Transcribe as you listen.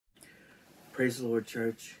Praise the Lord,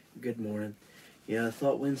 church. Good morning. I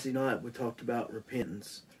thought Wednesday night we talked about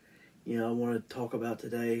repentance. I want to talk about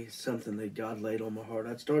today something that God laid on my heart.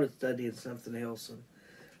 I started studying something else,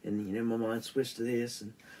 and my mind switched to this.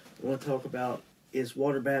 And I want to talk about, is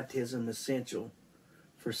water baptism essential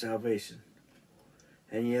for salvation?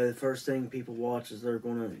 And the first thing people watch is they're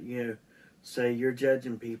going to say, you're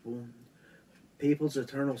judging people. People's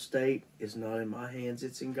eternal state is not in my hands,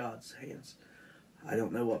 it's in God's hands. I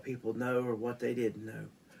don't know what people know or what they didn't know.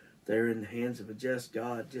 They're in the hands of a just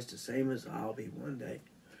God, just the same as I'll be one day.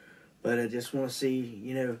 But I just want to see,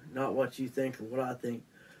 not what you think or what I think,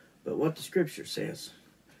 but what the Scripture says.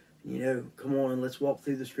 Come on, let's walk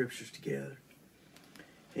through the Scriptures together.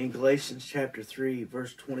 In Galatians chapter 3,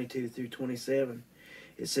 verse 22 through 27,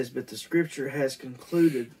 it says, "But the Scripture has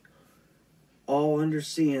concluded all under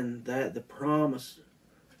sin, that the promise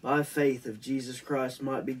by faith of Jesus Christ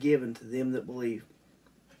might be given to them that believe.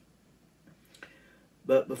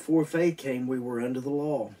 But before faith came, we were under the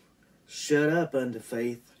law, shut up unto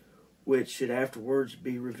faith, which should afterwards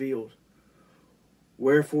be revealed.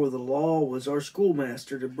 Wherefore the law was our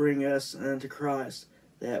schoolmaster to bring us unto Christ,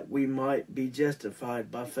 that we might be justified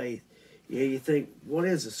by faith." You think, what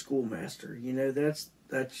is a schoolmaster?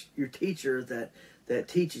 That's your teacher that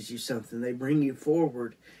teaches you something. They bring you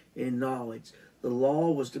forward in knowledge. The law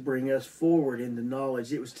was to bring us forward into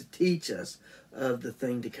knowledge. It was to teach us of the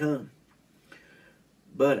thing to come.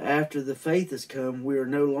 But after the faith has come, we are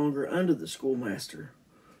no longer under the schoolmaster,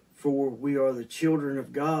 for we are the children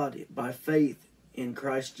of God by faith in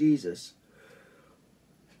Christ Jesus.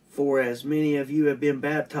 For as many of you have been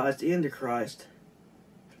baptized into Christ,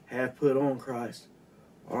 have put on Christ.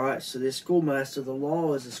 Alright, so this schoolmaster, the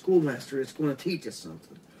law is a schoolmaster. It's going to teach us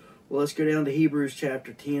something. Well, let's go down to Hebrews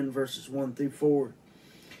chapter 10, verses 1 through 4.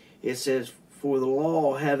 It says, "For the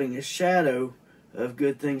law, having a shadow of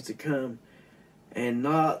good things to come, and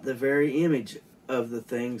not the very image of the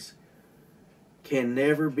things, can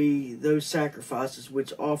never be those sacrifices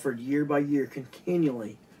which offered year by year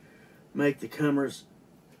continually make the comers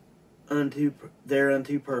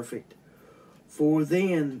thereunto perfect. For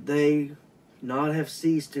then they not have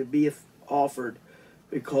ceased to be offered,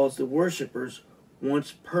 because the worshippers,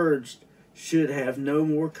 once purged, should have no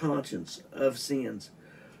more conscience of sins.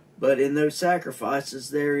 But in those sacrifices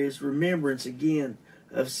there is remembrance again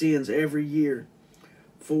of sins every year.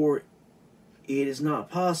 For it is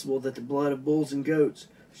not possible that the blood of bulls and goats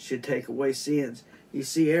should take away sins." You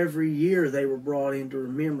see, every year they were brought into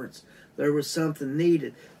remembrance. There was something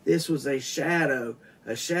needed. This was a shadow.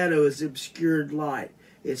 A shadow is obscured light.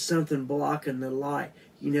 It's something blocking the light.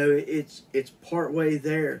 It's part way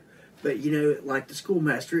there. But, like the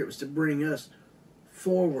schoolmaster, it was to bring us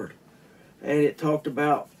forward. And it talked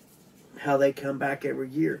about how they come back every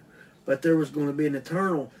year. But there was going to be an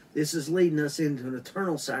eternal. This is leading us into an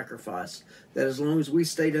eternal sacrifice. That as long as we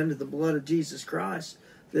stayed under the blood of Jesus Christ,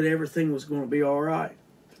 that everything was going to be all right.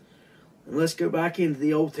 And let's go back into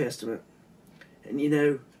the Old Testament. And,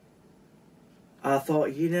 I thought,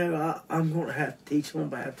 I'm going to have to teach on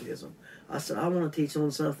baptism. I said, I want to teach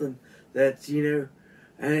on something that's, and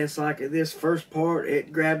it's like this first part,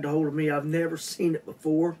 it grabbed a hold of me. I've never seen it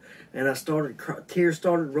before. And tears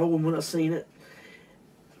started rolling when I seen it.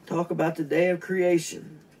 Talk about the day of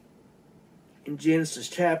creation. In Genesis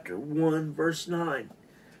chapter 1, verse 9.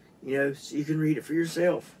 So you can read it for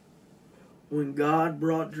yourself. "When God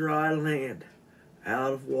brought dry land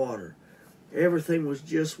out of water." Everything was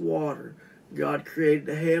just water. God created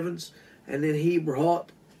the heavens, and then He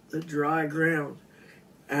brought the dry ground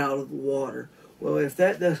out of the water. Well, if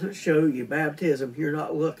that doesn't show you baptism, you're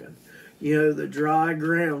not looking. The dry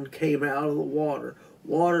ground came out of the water.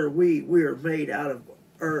 Water, we are made out of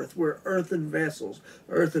earth. We're earthen vessels.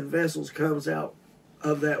 Earthen vessels comes out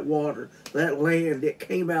of that water. That land, it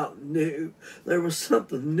came out new. There was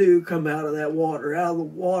something new come out of that water. Out of the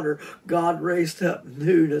water, God raised up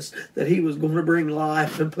newness, that He was going to bring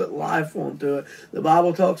life and put life onto it. The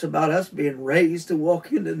Bible talks about us being raised to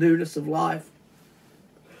walk in the newness of life.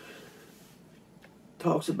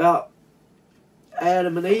 Talks about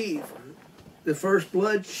Adam and Eve, the first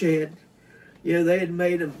bloodshed. They had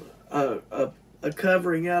made them a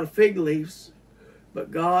covering out of fig leaves, but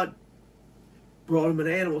God brought them an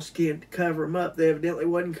animal skin to cover them up. They evidently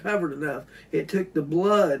wasn't covered enough. It took the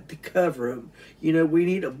blood to cover them. We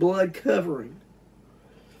need a blood covering.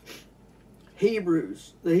 The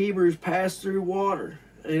Hebrews passed through water,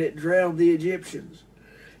 and it drowned the Egyptians.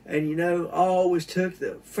 And I always took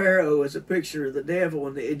the Pharaoh as a picture of the devil,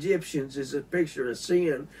 and the Egyptians as a picture of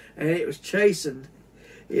sin. And it was chasing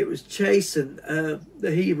the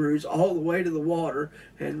Hebrews all the way to the water,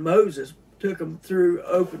 and Moses took them through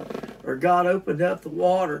or God opened up the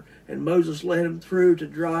water and Moses led him through to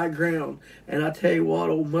dry ground. And I tell you what,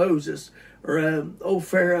 old Moses, or old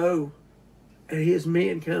Pharaoh and his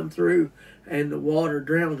men come through and the water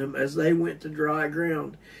drowned them as they went to dry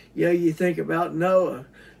ground. You think about Noah.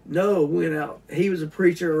 Noah went out. He was a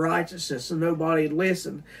preacher of righteousness and nobody had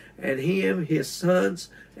listened. And him, his sons,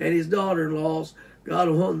 and his daughter-in-laws got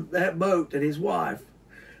on that boat and his wife.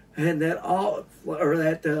 And that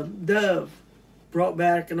dove brought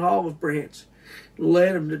back an olive branch,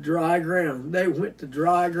 led them to dry ground. They went to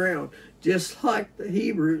dry ground. Just like the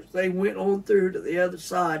Hebrews, they went on through to the other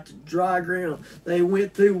side to dry ground. They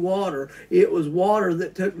went through water. It was water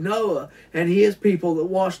that took Noah and his people that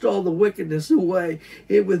washed all the wickedness away.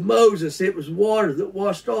 With Moses, it was water that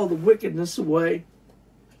washed all the wickedness away.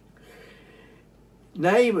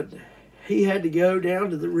 Naaman, he had to go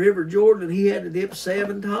down to the river Jordan. He had to dip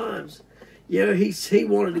 7 times. He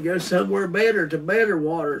wanted to go somewhere better, to better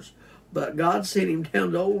waters. But God sent him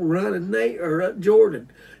down to old running Jordan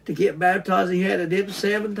to get baptized. He had to dip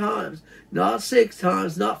 7 times. Not 6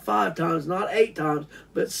 times, not 5 times, not 8 times,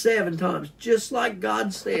 but 7 times. Just like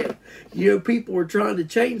God said. People are trying to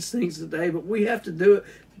change things today, but we have to do it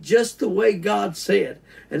just the way God said.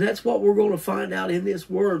 And that's what we're going to find out in this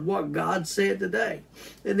word, what God said today.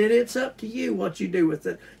 And then it's up to you what you do with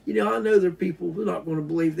it. I know there are people who are not going to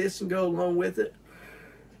believe this and go along with it.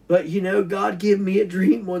 But, God gave me a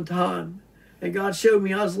dream one time. And God showed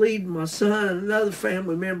me I was leading my son and another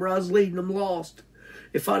family member. I was leading them lost.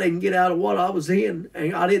 If I didn't get out of what I was in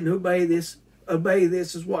and I didn't obey this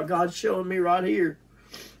is what God's showing me right here.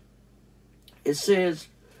 It says,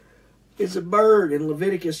 it's a bird in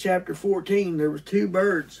Leviticus chapter 14. There was 2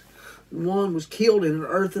 birds. One was killed in an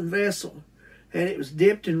earthen vessel. And it was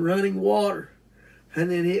dipped in running water.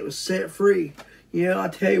 And then it was set free. I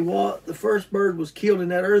tell you what, the first bird was killed in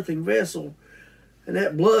that earthen vessel, and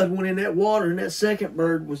that blood went in that water, and that second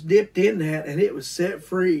bird was dipped in that, and it was set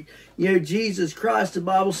free. Jesus Christ, the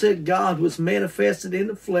Bible said God was manifested in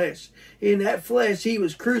the flesh. In that flesh, he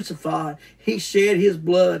was crucified. He shed his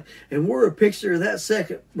blood, and we're a picture of that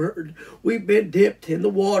second bird. We've been dipped in the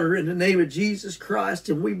water in the name of Jesus Christ,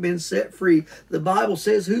 and we've been set free. The Bible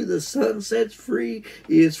says who the Son sets free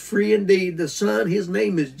is free indeed. The Son, his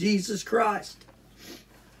name is Jesus Christ.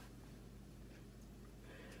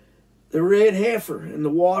 The red heifer and the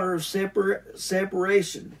water of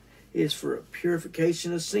separation is for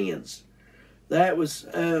purification of sins. That was,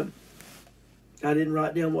 I didn't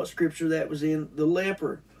write down what scripture that was in. The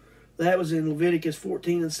leper, that was in Leviticus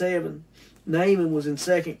 14 and 7. Naaman was in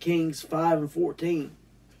 2 Kings 5 and 14.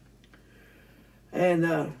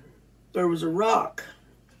 And there was a rock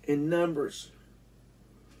in Numbers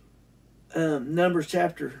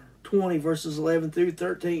chapter 20, verses 11 through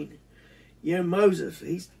 13. Moses,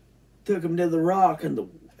 he took him to the rock and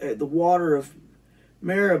the water of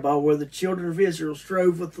Meribah, where the children of Israel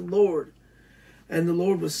strove with the Lord. And the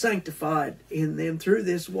Lord was sanctified in them through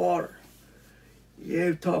this water.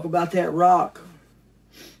 Talk about that rock.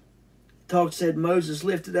 Said Moses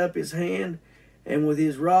lifted up his hand, and with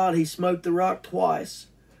his rod he smote the rock twice,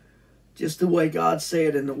 just the way God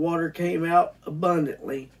said, and the water came out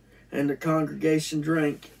abundantly, and the congregation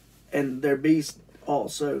drank, and their beasts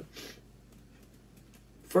also.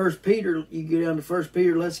 1 Peter, you go down to 1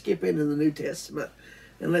 Peter, let's skip into the New Testament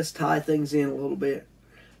and let's tie things in a little bit.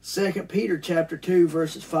 2 Peter chapter 2,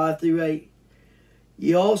 verses 5 through 8.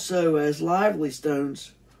 Ye also, as lively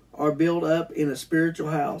stones, are built up in a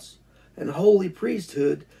spiritual house, and holy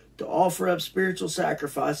priesthood, to offer up spiritual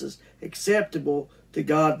sacrifices acceptable to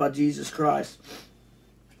God by Jesus Christ.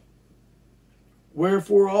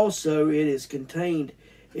 Wherefore also it is contained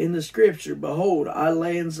in the Scripture, Behold, I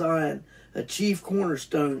lay in Zion a chief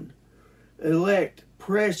cornerstone, elect,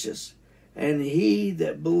 precious, and he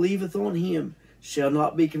that believeth on him shall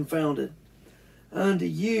not be confounded. Unto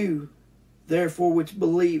you, therefore, which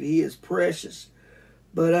believe, he is precious.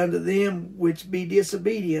 But unto them which be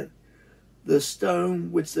disobedient, the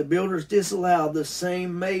stone which the builders disallowed, the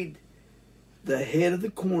same made the head of the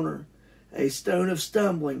corner, a stone of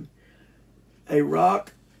stumbling, a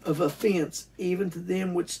rock of offense, even to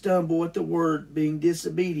them which stumble at the word, being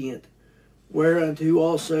disobedient, whereunto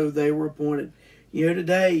also they were appointed.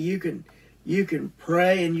 Today you can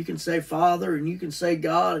pray and you can say Father and you can say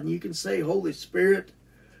God and you can say Holy Spirit.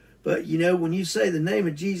 But when you say the name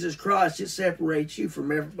of Jesus Christ, it separates you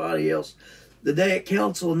from everybody else. The day at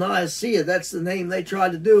Council of Nicaea, that's the name they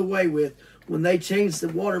tried to do away with when they changed the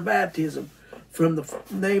water baptism from the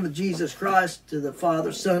name of Jesus Christ to the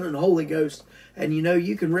Father, Son, and Holy Ghost. And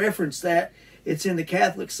you can reference that. It's in the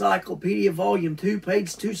Catholic Cyclopedia, Volume 2,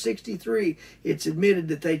 page 263. It's admitted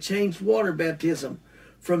that they changed water baptism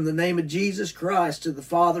from the name of Jesus Christ to the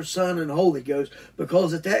Father, Son, and Holy Ghost,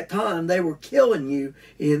 because at that time they were killing you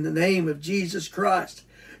in the name of Jesus Christ.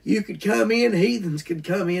 You could come in, heathens could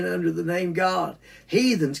come in under the name God.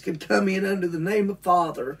 Heathens could come in under the name of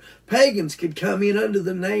Father. Pagans could come in under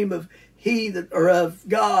the name of heathen or of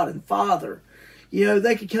God and Father. You know,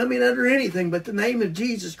 they could come in under anything, but the name of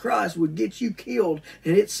Jesus Christ would get you killed,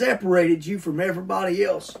 and it separated you from everybody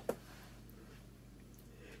else.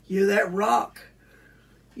 You know, that rock,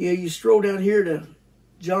 you know, you stroll down here to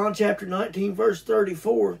John chapter 19, verse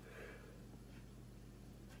 34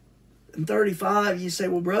 and 35, you say,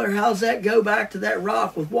 well, brother, how's that go back to that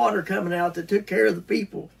rock with water coming out that took care of the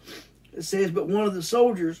people? It says, but one of the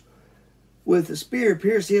soldiers with a spear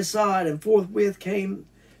pierced his side, and forthwith came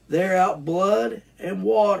there out blood and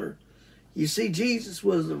water. You see, Jesus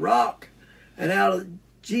was the rock, and out of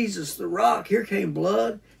Jesus the rock, here came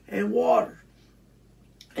blood and water.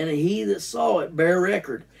 And he that saw it bare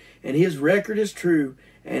record, and his record is true,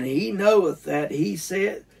 and he knoweth that he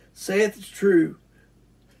saith true,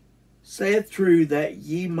 that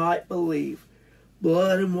ye might believe.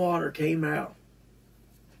 Blood and water came out.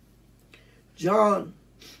 John,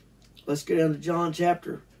 let's go down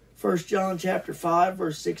to 1 John chapter 5,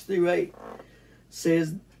 verse 6 through 8.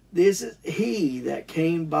 Says, this is he that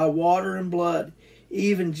came by water and blood,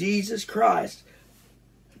 even Jesus Christ,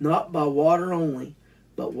 not by water only,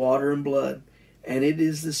 but water and blood. And it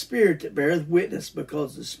is the Spirit that beareth witness,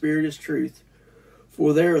 because the Spirit is truth.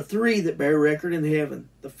 For there are three that bear record in heaven,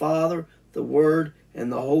 the Father, the Word,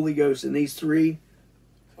 and the Holy Ghost, and these three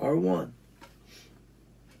are one.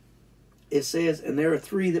 It says, and there are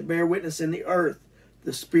three that bear witness in the earth,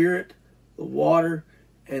 the Spirit, the water,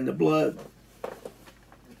 and the blood.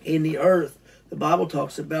 In the earth, the Bible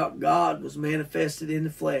talks about God was manifested in the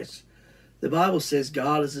flesh. The Bible says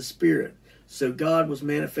God is a spirit, so God was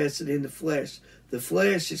manifested in the flesh. The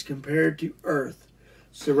flesh is compared to earth.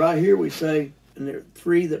 So right here we say, and there are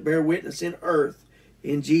three that bear witness in earth,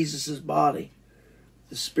 in Jesus' body.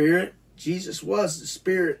 The Spirit, Jesus was the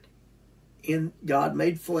Spirit in God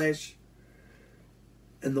made flesh.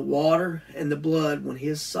 And the water and the blood, when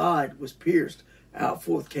his side was pierced, out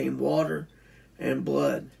forth came water and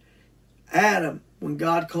blood. Adam, when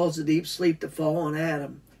God caused the deep sleep to fall on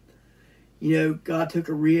Adam, you know, God took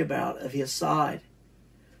a rib out of his side,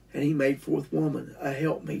 and he made forth woman, a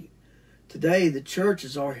helpmeet. Today, the church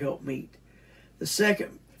is our helpmeet.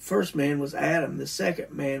 First man was Adam. The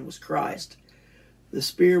second man was Christ. The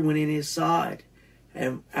spear went in his side,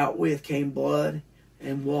 and out with came blood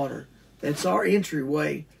and water. That's our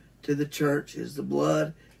entryway to the church, is the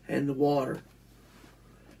blood and the water.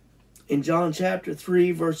 In John chapter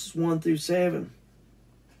 3, verses 1 through 7,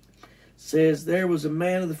 says, there was a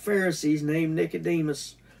man of the Pharisees named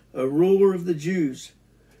Nicodemus, a ruler of the Jews,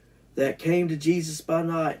 that came to Jesus by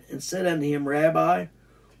night, and said unto him, Rabbi,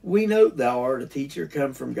 we know thou art a teacher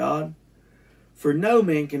come from God, for no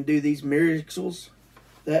man can do these miracles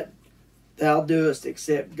that thou doest,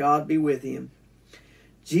 except God be with him.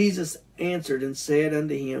 Jesus answered and said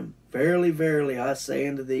unto him, Verily, verily, I say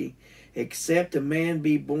unto thee, except a man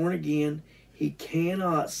be born again, he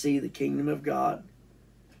cannot see the kingdom of God.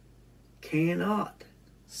 Cannot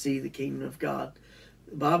see the kingdom of God.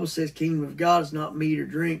 The Bible says kingdom of God is not meat or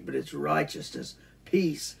drink, but it's righteousness,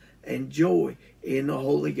 peace, and joy in the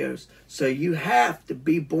Holy Ghost. So you have to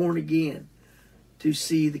be born again to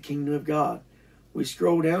see the kingdom of God. We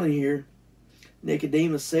scroll down here.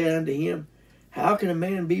 Nicodemus said unto him, How can a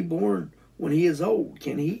man be born when he is old?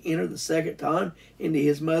 Can he enter the second time into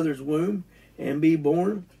his mother's womb and be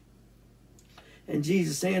born? And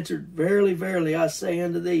Jesus answered, Verily, verily, I say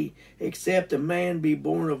unto thee, except a man be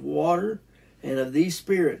born of water and of the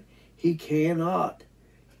Spirit, he cannot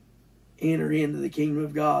enter into the kingdom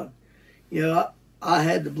of God. You know, I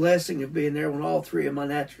had the blessing of being there when all three of my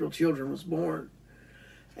natural children was born.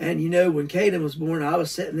 And you know, when Caden was born, I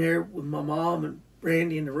was sitting there with my mom and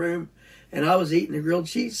Brandy in the room, and I was eating a grilled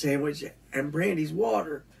cheese sandwich, and Brandy's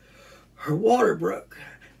water, her water broke.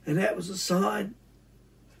 And that was a sign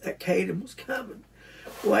that Caden was coming.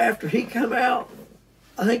 Well, after he come out,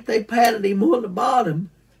 I think they patted him on the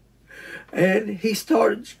bottom, and he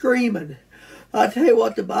started screaming. I tell you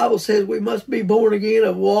what, the Bible says we must be born again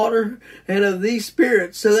of water and of the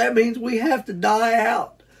Spirit. So that means we have to die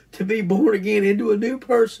out to be born again into a new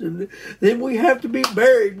person, then we have to be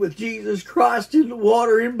buried with Jesus Christ in the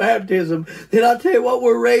water in baptism. Then I tell you what,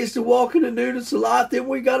 we're raised to walk in the newness of life. Then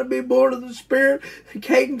we got to be born of the Spirit. And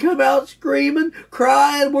Caden come out screaming,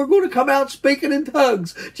 crying. We're going to come out speaking in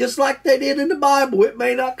tongues, just like they did in the Bible. It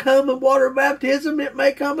may not come in water baptism. It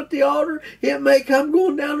may come at the altar. It may come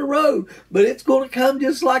going down the road. But it's going to come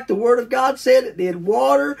just like the Word of God said it did,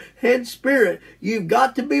 water and Spirit. You've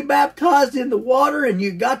got to be baptized in the water, and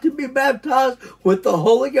you've got to be baptized with the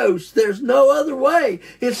Holy Ghost. There's no other way.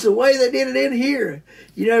 It's the way they did it in here.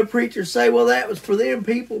 You know, preachers say, well, that was for them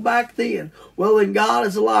people back then. Well, then God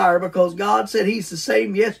is a liar, because God said He's the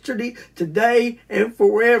same yesterday, today, and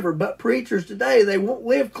forever. But preachers today, they won't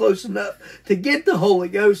live close enough to get the Holy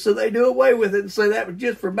Ghost, so they do away with it and say that was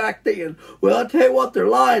just for back then. Well, I tell you what, they're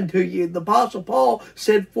lying to you. The Apostle Paul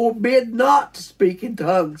said, forbid not to speak in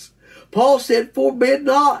tongues. Paul said, forbid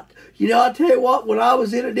not. You know, I tell you what, when I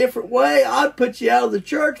was in a different way, I'd put you out of the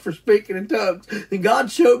church for speaking in tongues. And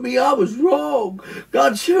God showed me I was wrong.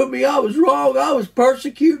 God showed me I was wrong. I was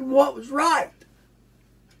persecuting what was right.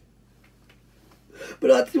 But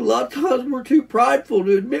I think a lot of times we're too prideful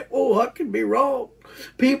to admit, oh, I can be wrong.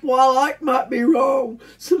 People I like might be wrong.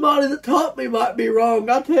 Somebody that taught me might be wrong.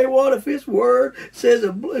 I tell you what, if His Word says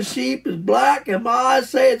a sheep is black and my eyes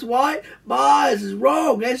say it's white, my eyes is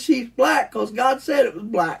wrong. That sheep's black because God said it was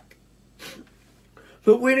black.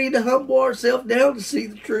 But we need to humble ourselves down to see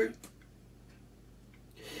the truth.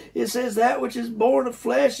 It says that which is born of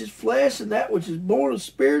flesh is flesh, and that which is born of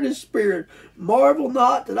spirit is spirit. Marvel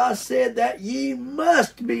not that I said that ye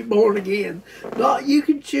must be born again. Not you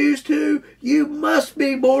can choose to. You must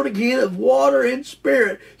be born again of water and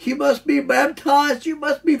spirit. You must be baptized. You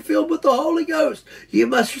must be filled with the Holy Ghost. You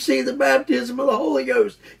must receive the baptism of the Holy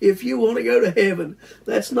Ghost if you want to go to heaven.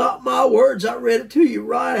 That's not my words. I read it to you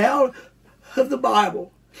right out of the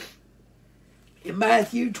Bible. In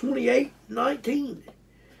Matthew 28:19.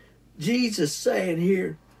 Jesus saying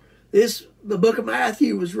here, the book of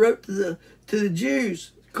Matthew was wrote to the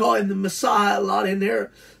Jews, calling the Messiah a lot in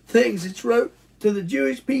their things. It's wrote to the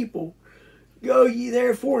Jewish people. Go ye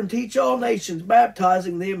therefore and teach all nations,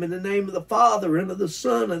 baptizing them in the name of the Father and of the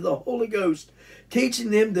Son and of the Holy Ghost, teaching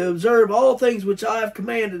them to observe all things which I have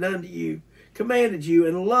commanded you.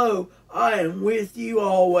 And lo, I am with you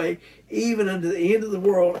always, even unto the end of the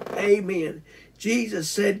world. Amen. Jesus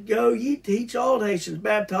said, go ye teach all nations,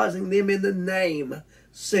 baptizing them in the name,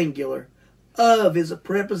 singular. Of is a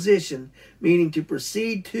preposition, meaning to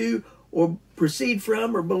proceed to, or proceed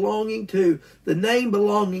from, or belonging to. The name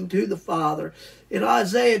belonging to the Father. In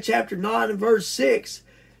Isaiah chapter 9 and verse 6,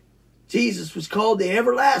 Jesus was called the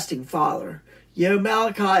everlasting Father.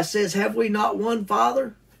 Malachi says, have we not one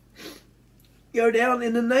Father? Go down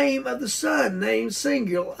in the name of the Son, name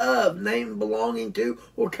singular, of, name belonging to,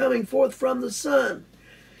 or coming forth from the Son.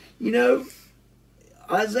 You know,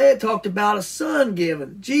 Isaiah talked about a son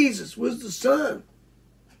given. Jesus was the Son.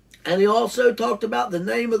 And he also talked about the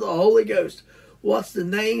name of the Holy Ghost. What's the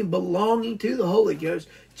name belonging to the Holy Ghost?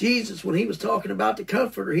 Jesus, when he was talking about the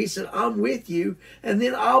Comforter, he said, I'm with you, and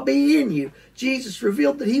then I'll be in you. Jesus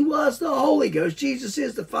revealed that he was the Holy Ghost. Jesus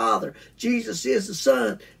is the Father. Jesus is the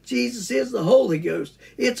Son. Jesus is the Holy Ghost.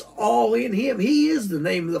 It's all in him. He is the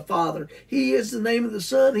name of the Father. He is the name of the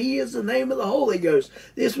Son. He is the name of the Holy Ghost.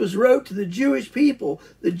 This was wrote to the Jewish people.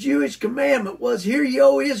 The Jewish commandment was, hear ye,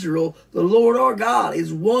 O Israel, the Lord our God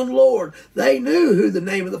is one Lord. They knew who the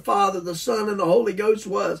name of the Father, the Son, and the Holy Ghost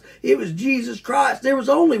was. It was Jesus Christ. There was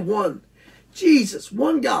only one. Jesus,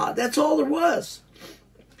 one God. That's all there was.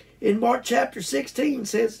 In Mark chapter 16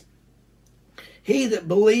 says, he that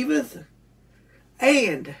believeth,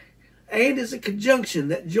 and is a conjunction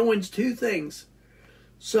that joins two things.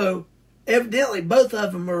 So evidently both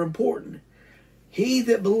of them are important. He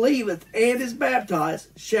that believeth and is baptized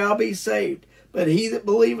shall be saved, but he that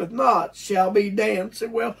believeth not shall be damned. So,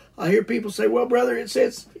 well, I hear people say, well, brother, it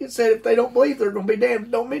said if they don't believe, they're going to be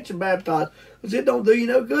damned. Don't mention baptized, because it don't do you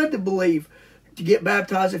no good to believe, to get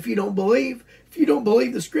baptized if you don't believe. If you don't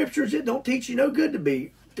believe the Scriptures, it don't teach you no good to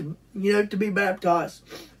be baptized.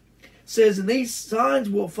 It says, and these signs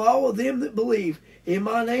will follow them that believe. In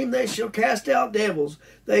my name they shall cast out devils.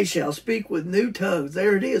 They shall speak with new tongues.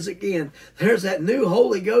 There it is again. There's that new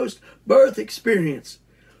Holy Ghost birth experience.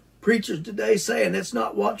 Preachers today saying that's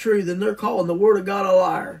not what true, then they're calling the Word of God a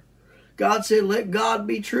liar. God said, let God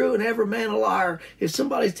be true and every man a liar. If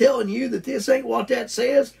somebody's telling you that this ain't what that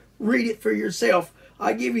says, read it for yourself.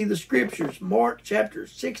 I give you the Scriptures. Mark chapter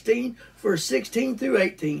 16, verse 16 through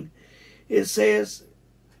 18. It says,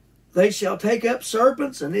 they shall take up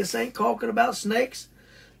serpents, and this ain't talking about snakes.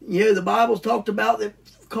 You know, the Bible's talked about that,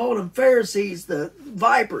 called them Pharisees, the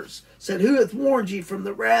vipers. Said, who hath warned you from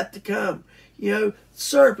the wrath to come? You know,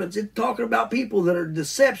 serpents. It's talking about people that are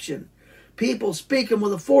deception. People speaking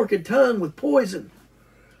with a forked tongue with poison.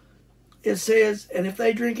 It says, and if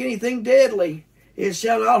they drink anything deadly, it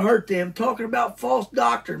shall not hurt them. Talking about false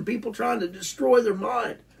doctrine, people trying to destroy their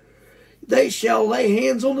mind. They shall lay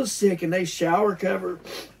hands on the sick and they shall recover.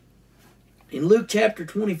 In Luke chapter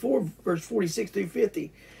 24, verse 46 through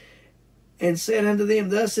 50, and said unto them,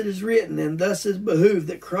 thus it is written, and thus it is behooved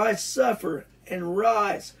that Christ suffer and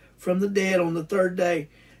rise from the dead on the third day,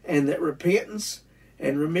 and that repentance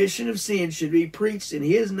and remission of sins should be preached in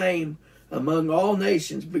his name among all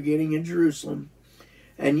nations, beginning in Jerusalem.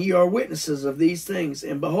 And ye are witnesses of these things.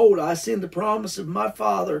 And behold, I send the promise of my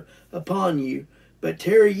Father upon you. But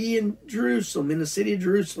tarry ye in Jerusalem, in the city of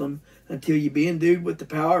Jerusalem, until ye be endued with the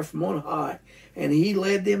power from on high. And he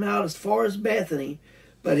led them out as far as Bethany,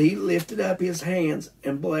 but he lifted up his hands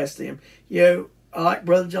and blessed them. You know, like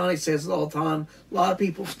Brother Johnny says all the time, a lot of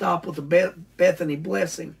people stop with the Bethany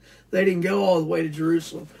blessing. They didn't go all the way to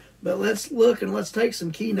Jerusalem. But let's look and let's take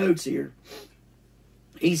some key notes here.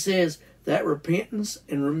 He says that repentance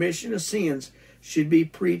and remission of sins should be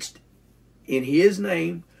preached in his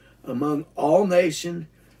name among all nations,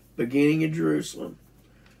 beginning in Jerusalem.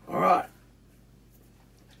 All right.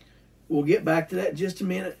 We'll get back to that in just a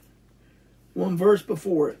minute. One verse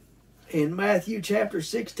before it. In Matthew chapter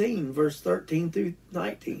 16, verse 13 through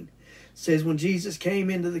 19, says, when Jesus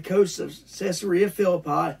came into the coast of Caesarea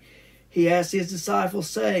Philippi, he asked his disciples,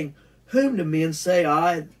 saying, whom do men say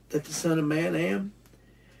I that the Son of Man am?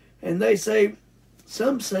 And they say,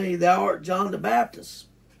 some say thou art John the Baptist,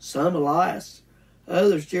 some Elias,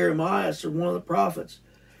 others Jeremiah or one of the prophets.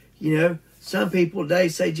 You know, some people today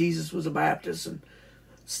say Jesus was a Baptist, and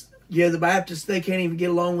you know, the Baptists, they can't even get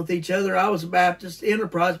along with each other. I was a Baptist,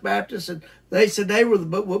 Enterprise Baptist, and they said they were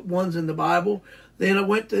the ones in the Bible. Then I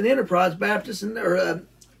went to an Enterprise Baptist, or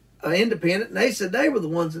Independent, and they said they were the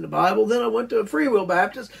ones in the Bible. Then I went to a Free Will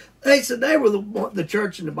Baptist. They said they were the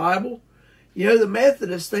church in the Bible. You know, the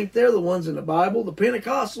Methodists think they're the ones in the Bible. The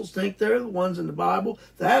Pentecostals think they're the ones in the Bible.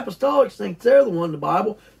 The Apostolics think they're the one in the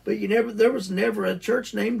Bible. But there was never a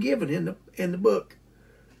church name given in the book.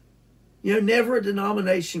 You know, never a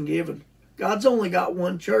denomination given. God's only got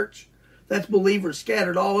one church. That's believers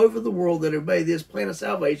scattered all over the world that obey this plan of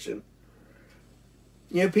salvation.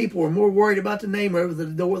 You know, people are more worried about the name over the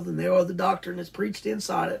door than they are the doctrine that's preached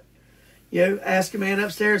inside it. You know, ask a man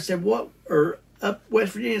upstairs, said, what, or up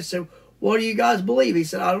West Virginia, said, what do you guys believe? He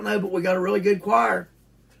said, I don't know, but we got a really good choir.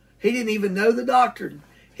 He didn't even know the doctrine.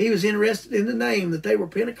 He was interested in the name, that they were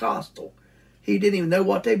Pentecostal. He didn't even know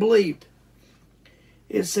what they believed.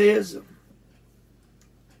 It says,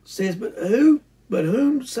 but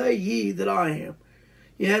whom say ye that I am?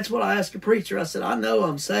 Yeah, that's what I asked a preacher. I said, I know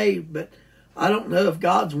I'm saved, but I don't know if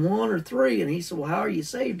God's one or three. And he said, well, how are you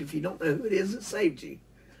saved if you don't know who it is that saved you?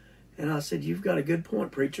 And I said, you've got a good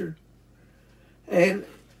point, preacher. And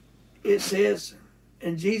it says,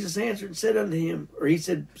 and Jesus answered and said unto him, or he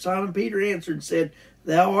said, Simon Peter answered and said,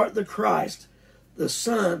 thou art the Christ, the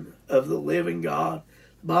Son of the living God.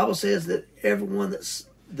 The Bible says that everyone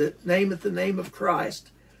that nameth the name of Christ,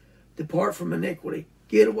 depart from iniquity.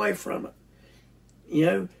 Get away from it. You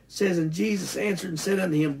know, it says, and Jesus answered and said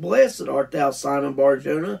unto him, blessed art thou, Simon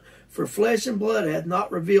Bar-Jonah, for flesh and blood hath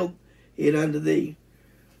not revealed it unto thee,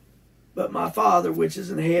 but my Father which is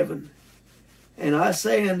in heaven. And I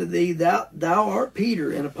say unto thee, thou art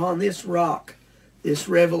Peter, and upon this rock, this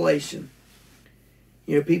revelation.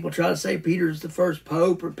 You know, people try to say Peter's the first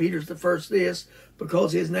pope, or Peter's the first this,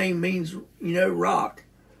 because his name means, you know, rock.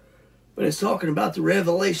 But it's talking about the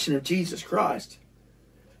revelation of Jesus Christ.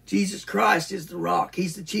 Jesus Christ is the rock.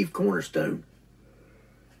 He's the chief cornerstone.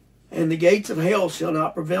 And the gates of hell shall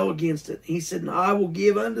not prevail against it. He said, and I will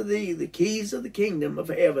give unto thee the keys of the kingdom of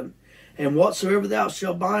heaven. And whatsoever thou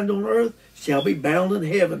shalt bind on earth shall be bound in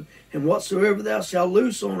heaven. And whatsoever thou shalt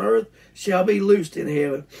loose on earth shall be loosed in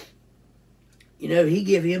heaven. You know, he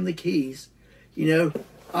gave him the keys. You know,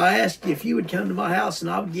 I asked you if you would come to my house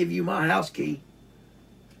and I would give you my house key.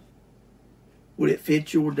 Would it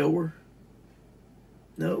fit your door?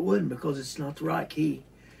 No, it wouldn't, because it's not the right key.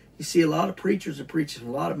 You see, a lot of preachers are preaching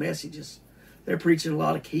a lot of messages. They're preaching a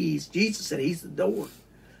lot of keys. Jesus said he's the door.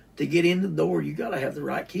 To get in the door, you got to have the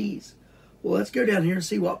right keys. Well, let's go down here and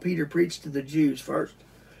see what Peter preached to the Jews first.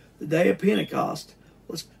 The day of Pentecost.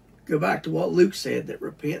 Let's go back to what Luke said, that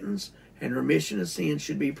repentance and remission of sins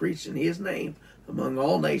should be preached in his name among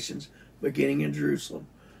all nations, beginning in Jerusalem.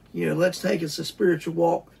 You know, let's take us a spiritual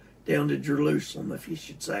walk down to Jerusalem, if you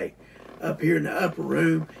should say. Up here in the upper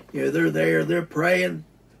room, you know, they're there, they're praying.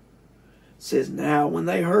 says, now when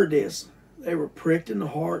they heard this, they were pricked in the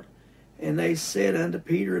heart, and they said unto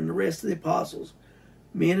Peter and the rest of the apostles,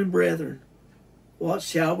 men and brethren, what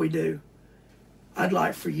shall we do? I'd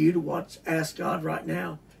like for you to ask God right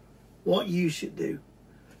now what you should do.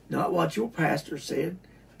 Not what your pastor said,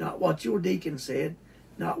 not what your deacon said,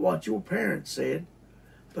 not what your parents said,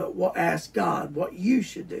 but ask God what you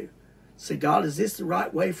should do. Say, God, is this the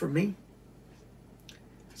right way for me?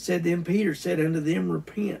 Said then Peter said unto them,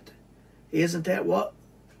 repent. Isn't that what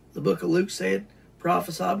the book of Luke said?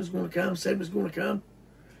 Prophesied was going to come, said was going to come.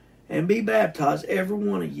 And be baptized, every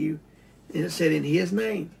one of you. And it said in his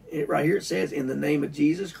name. Right here it says, in the name of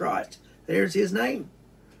Jesus Christ. There's his name.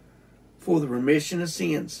 For the remission of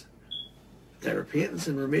sins. That repentance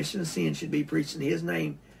and remission of sins should be preached in his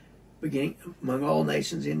name, beginning among all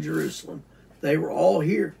nations in Jerusalem. They were all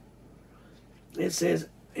here. It says,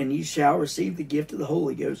 and ye shall receive the gift of the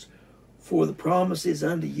Holy Ghost. For the promise is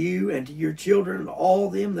unto you and to your children and all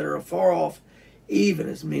them that are afar off, even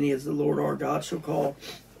as many as the Lord our God shall call.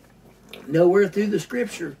 Nowhere through the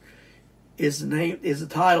Scripture is the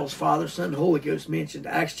titles Father, Son, Holy Ghost mentioned.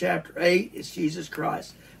 Acts chapter 8, it's Jesus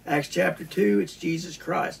Christ. Acts chapter 2, it's Jesus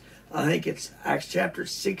Christ. I think it's Acts chapter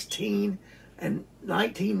 16 and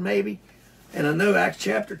 19 maybe. And I know Acts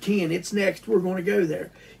chapter 10, it's next. We're going to go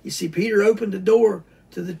there. You see, Peter opened the door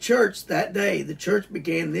to the church that day. The church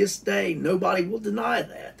began this day. Nobody will deny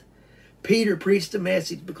that. Peter preached a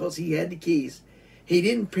message because he had the keys. He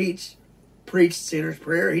didn't preach sinner's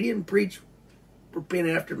prayer. He didn't preach repent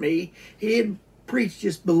after me. He didn't preach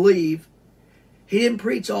just believe. He didn't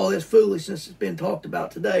preach all this foolishness that's been talked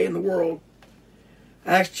about today in the world.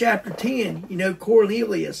 Acts chapter 10,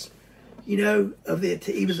 Cornelius, he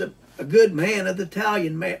was a good man of the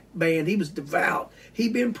Italian band. He was devout.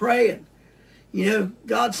 He'd been praying.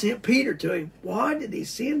 God sent Peter to him. Why did he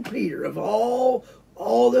send Peter? Of all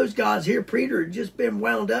those guys here, Peter had just been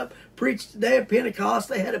wound up, preached the day of Pentecost.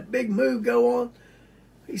 They had a big move go on.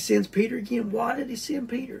 He sends Peter again. Why did he send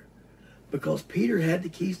Peter? Because Peter had the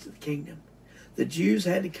keys to the kingdom. The Jews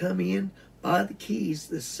had to come in by the keys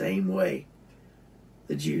the same way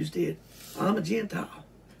the Jews did. I'm a Gentile,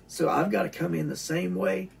 so I've got to come in the same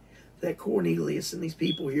way that Cornelius and these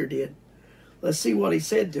people here did. Let's see what he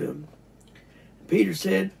said to him. Peter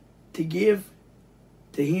said, give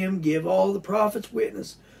all the prophets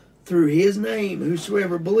witness through his name.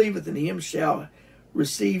 Whosoever believeth in him shall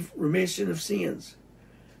receive remission of sins.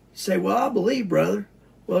 You say, well, I believe, brother.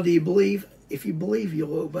 Well, do you believe? If you believe,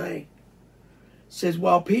 you'll obey. It says,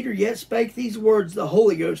 while Peter yet spake these words, the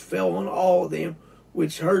Holy Ghost fell on all of them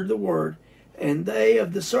which heard the word, and they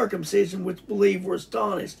of the circumcision which believed were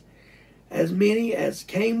astonished, as many as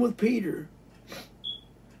came with Peter,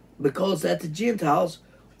 because that the Gentiles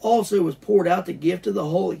also was poured out the gift of the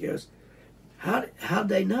Holy Ghost. How'd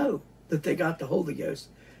they know that they got the Holy Ghost?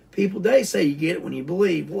 People, they say you get it when you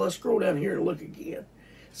believe. Well, let's scroll down here and look again. It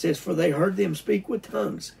says, for they heard them speak with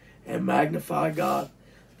tongues and magnify God.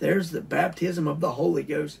 There's the baptism of the Holy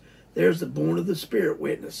Ghost. There's the born of the Spirit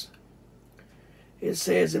witness. It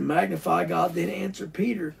says, and magnify God. Then answered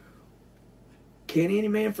Peter, can any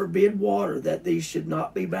man forbid water that these should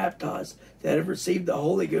not be baptized, that have received the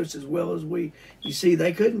Holy Ghost as well as we? You see,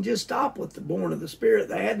 they couldn't just stop with the born of the Spirit.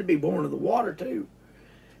 They had to be born of the water too.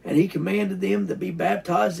 And he commanded them to be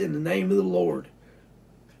baptized in the name of the Lord.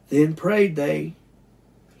 Then prayed they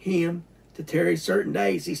him to tarry certain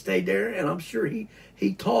days. He stayed there, and I'm sure he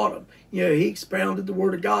taught them. He expounded the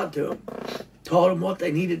Word of God to them, taught them what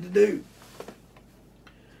they needed to do.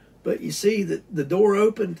 But you see that the door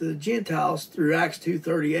opened to the Gentiles through Acts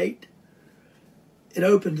 2:38. It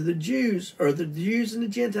opened to the Jews, or the Jews and the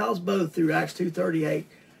Gentiles both through Acts 2:38.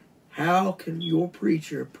 How can your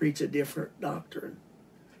preacher preach a different doctrine?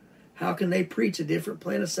 How can they preach a different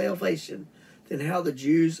plan of salvation than how the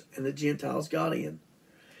Jews and the Gentiles got in?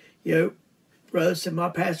 Brother said, my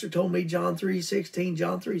pastor told me John 3:16.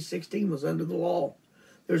 John 3:16 was under the law.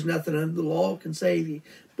 There's nothing under the law can save you.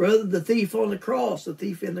 Brother, the thief on the cross, the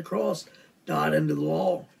thief in the cross died under the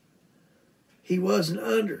law. He wasn't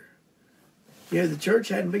under. The church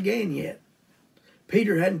hadn't began yet.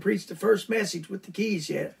 Peter hadn't preached the first message with the keys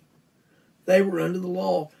yet. They were under the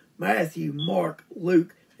law. Matthew, Mark,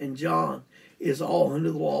 Luke, and John is all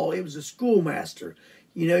under the law. It was a schoolmaster.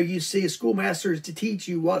 You see a schoolmaster is to teach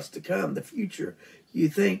you what's to come, the future. You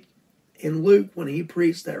think in Luke, when he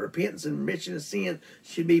preached that repentance and remission of sin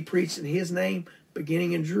should be preached in his name,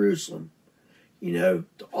 beginning in Jerusalem, to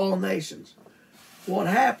all nations. What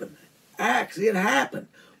happened? Acts, it happened.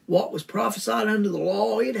 What was prophesied under the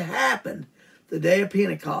law, it happened the day of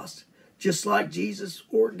Pentecost. just like Jesus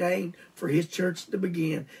ordained for his church to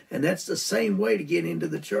begin. And that's the same way to get into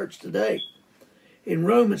the church today. In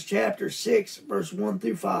Romans chapter 6, verse 1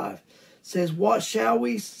 through 5, says, "What shall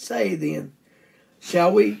we say then?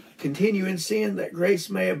 Shall we continue in sin that grace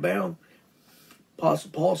may abound?"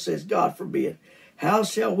 Apostle Paul says, "God forbid. How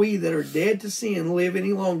shall we that are dead to sin live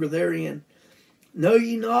any longer therein? Know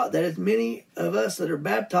ye not that as many of us that are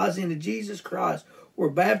baptized into Jesus Christ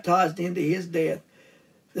were baptized into his death?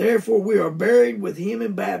 Therefore we are buried with him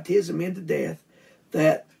in baptism into death,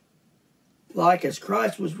 that like as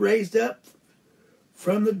Christ was raised up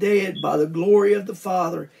from the dead by the glory of the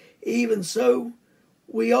Father, even so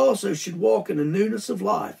we also should walk in the newness of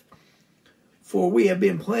life. For we have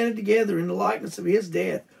been planted together in the likeness of his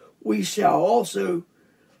death, we shall also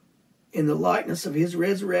in the likeness of his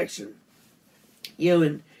resurrection." You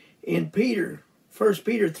know, in Peter, 1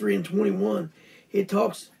 Peter 3 and 21, it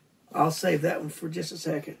talks, I'll save that one for just a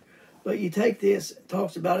second. But you take this, it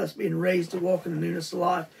talks about us being raised to walk in the newness of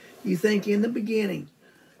life. You think in the beginning,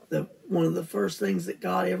 one of the first things that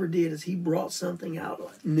God ever did is he brought something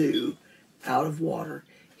new out of water.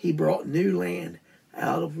 He brought new land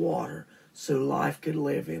out of water so life could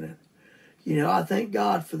live in it. You know, I thank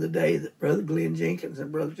God for the day that Brother Glenn Jenkins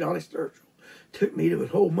and Brother Johnny Sturgill took me to an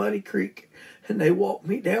old muddy creek, and they walked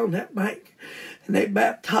me down that bank, and they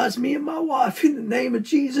baptized me and my wife in the name of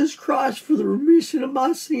Jesus Christ for the remission of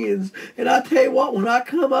my sins. And I tell you what, when I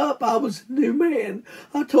come up, I was a new man.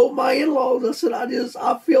 I told my in-laws, I said,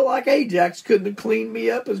 I feel like Ajax couldn't have cleaned me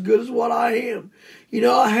up as good as what I am. You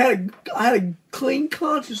know, I had a clean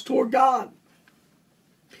conscience toward God.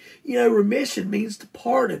 You know, remission means to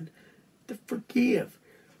pardon, to forgive.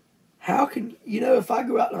 How can, you know, if I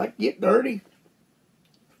go out and I get dirty,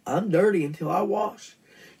 I'm dirty until I wash.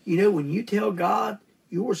 You know, when you tell God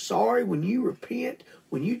you're sorry, when you repent,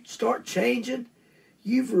 when you start changing,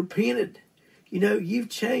 you've repented. You know, you've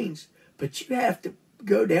changed. But you have to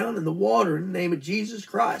go down in the water in the name of Jesus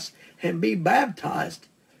Christ and be baptized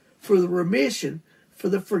for the remission, for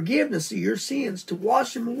the forgiveness of your sins, to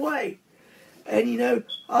wash them away. And, you know,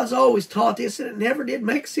 I was always taught this, and it never did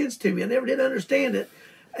make sense to me. I never did understand it.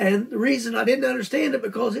 And the reason I didn't understand it,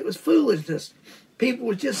 because it was foolishness. People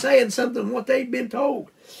was just saying something what they'd been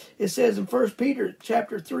told. It says in 1 Peter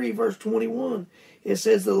chapter 3, verse 21, it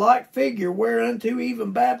says, "The like figure whereunto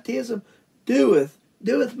even baptism doeth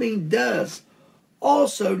mean does,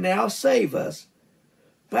 also now save us."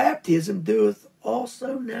 Baptism doeth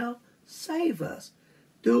also now save us.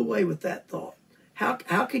 Do away with that thought.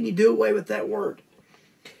 How can you do away with that word?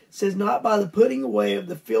 It says, "Not by the putting away of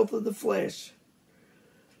the filth of the flesh."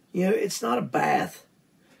 You know, it's not a bath,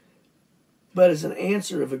 but as an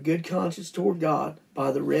answer of a good conscience toward God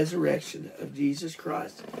by the resurrection of Jesus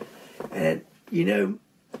Christ. And, you know,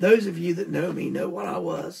 those of you that know me know what I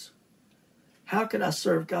was. How could I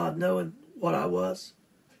serve God knowing what I was?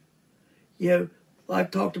 You know, like I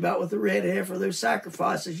talked about with the red heifer, those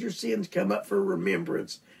sacrifices, your sins come up for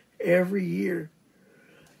remembrance every year.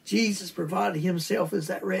 Jesus provided himself as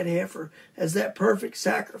that red heifer, as that perfect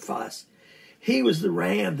sacrifice. He was the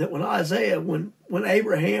ram that when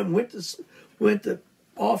Abraham went to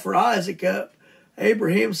offer Isaac up,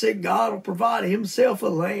 Abraham said God will provide himself a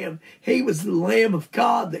lamb. He was the Lamb of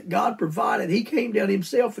God that God provided. He came down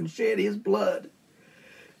himself and shed his blood.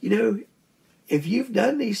 You know, if you've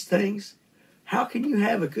done these things, how can you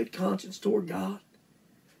have a good conscience toward God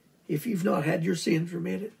if you've not had your sins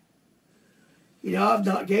remitted? You know, I've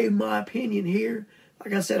not gave my opinion here.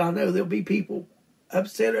 Like I said, I know there'll be people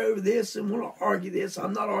upset over this and want to argue this.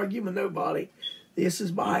 I'm not arguing with nobody. This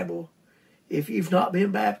is Bible. If you've not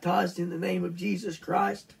been baptized in the name of Jesus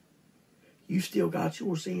Christ, you still got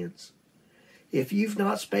your sins. If you've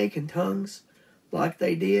not spoken tongues like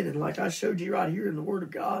they did and like I showed you right here in the Word of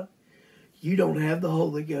God, you don't have the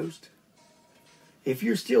Holy Ghost. If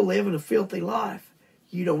you're still living a filthy life,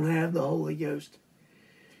 you don't have the Holy Ghost.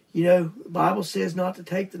 You know, the Bible says not to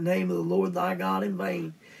take the name of the Lord thy God in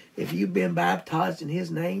vain. If you've been baptized in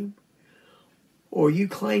his name, or you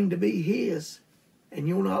claim to be his, and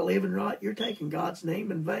you're not living right, you're taking God's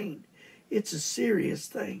name in vain. It's a serious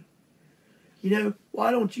thing. You know,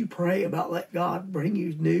 why don't you pray about let God bring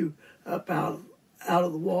you new up out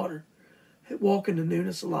of the water, walk in the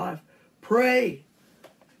newness of life? Pray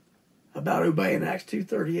about obeying Acts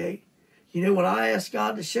 2:38. You know, when I asked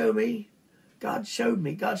God to show me, God showed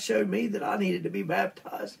me. God showed me that I needed to be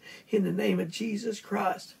baptized in the name of Jesus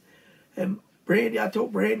Christ. And Brandy, I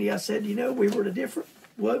told Brandy, I said, you know, we were at a different,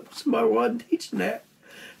 somebody wasn't teaching that.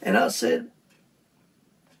 And I said,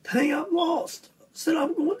 hey, I'm lost. I said,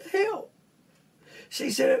 I'm going to hell.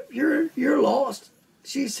 She said, you're lost.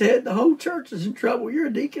 She said, the whole church is in trouble. You're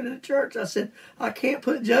a deacon in the church. I said, I can't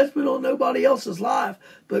put judgment on nobody else's life,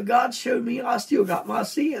 but God showed me I still got my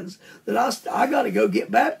sins, that I got to go get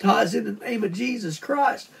baptized in the name of Jesus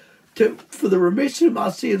Christ for the remission of my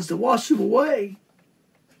sins, to wash them away.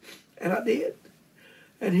 And I did.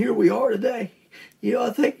 And here we are today. You know,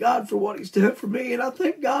 I thank God for what He's done for me, and I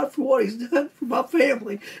thank God for what He's done for my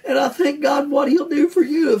family, and I thank God what He'll do for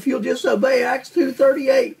you if you'll just obey Acts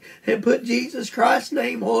 2:38 and put Jesus Christ's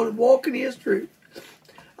name on and walk in His truth.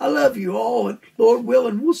 I love you all, and Lord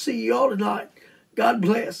willing, we'll see you all tonight. God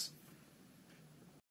bless.